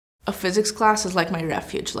A physics class is like my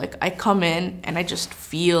refuge. Like, I come in and I just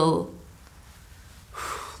feel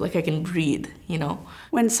like I can breathe, you know?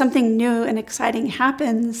 When something new and exciting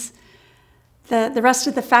happens, the rest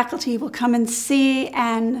of the faculty will come and see,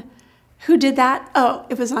 and who did that? Oh,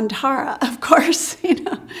 it was Antara, of course, you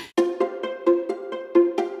know.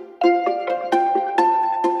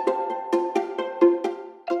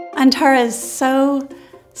 Antara is so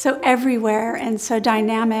everywhere and so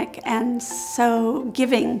dynamic and so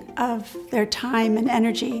giving of their time and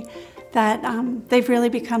energy that they've really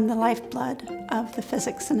become the lifeblood of the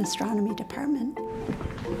physics and astronomy department.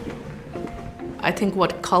 I think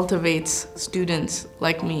what cultivates students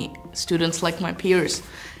like me, students like my peers,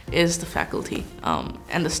 is the faculty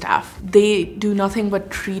and the staff. They do nothing but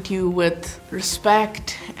treat you with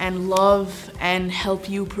respect and love and help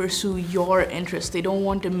you pursue your interests. They don't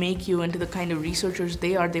want to make you into the kind of researchers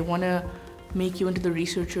they are. They want to make you into the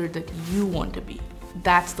researcher that you want to be.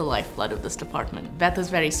 That's the lifeblood of this department. Beth is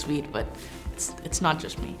very sweet, but it's not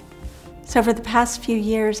just me. So for the past few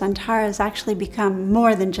years, Antara has actually become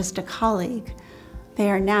more than just a colleague. They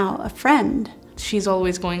are now a friend. She's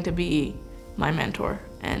always going to be my mentor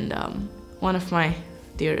and one of my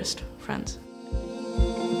dearest friends.